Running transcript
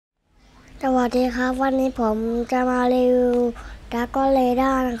สวัสดีครับวันนี้ผมจะมารีวิวดราก้อนเรด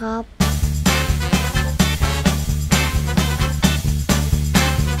าร์นะครับ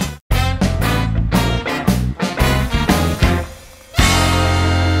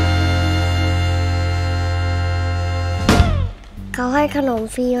เขาให้ขนม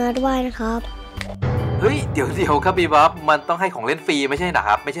ฟรีมาด้วยนะครับเฮ้ยเดี๋ยวครับพี่บ๊อบมันต้องให้ของเล่นฟรีไม่ใช่นะค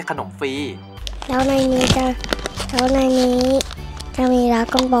รับไม่ใช่ขนมฟรีแล้วในนี้จะมีดรา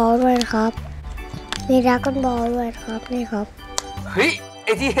ก้อนบอลด้วยครับมีดราก้อนบอลด้วยครับนี่ครับเฮ้ยไอ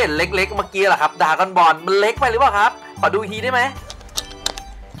ที่เห็นเล็กๆเมื่อกี้เหรอครับดราก้อนบอลมันเล็กไปหรือเปล่าครับขอดูทีได้ไหม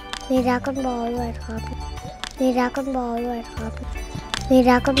มีดราก้อนบอลด้วยครับมีดราก้อนบอลด้วยครับมีด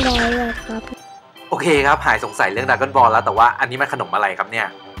ราก้อนบอลด้วยครับโอเคครับหายสงสัยเรื่องดราก้อนบอลแล้วแต่ว่าอันนี้มันขนมอะไรครับเนี่ย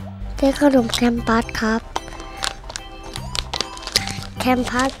เป็นขนมแคมปัสครับแคม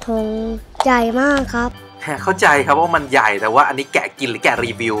ปัสผงใหญ่มากครับเข้าใจครับว่ามันใหญ่แต่ว่าอันนี้แกะกินหรือแกะ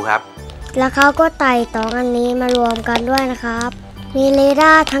รีวิวครับแล้วเขาก็ไต่ตองอันนี้มารวมกันด้วยนะครับมีเรด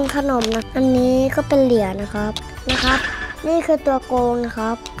าร์ทั้งขนมนะอันนี้ก็เป็นเหรียญนะครับนี่คือตัวโกงนะค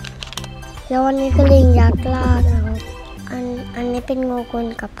รับแล้ววันนี้ก็ลิงยักษ์ลากนะครับอันนี้เป็นงูกล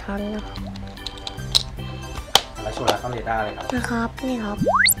กับทันนะครับแล้วโชว์แล้วก็เรดาร์เลยครับนะครับนี่ครับ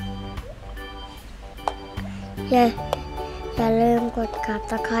อย่าลืมกด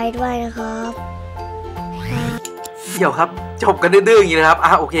Subscribeด้วยนะครับเดี๋ยวครับจบกันดื้อๆอย่างนี้นะครับ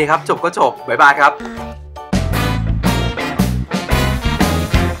โอเคครับจบก็จบบ๊ายบายครับ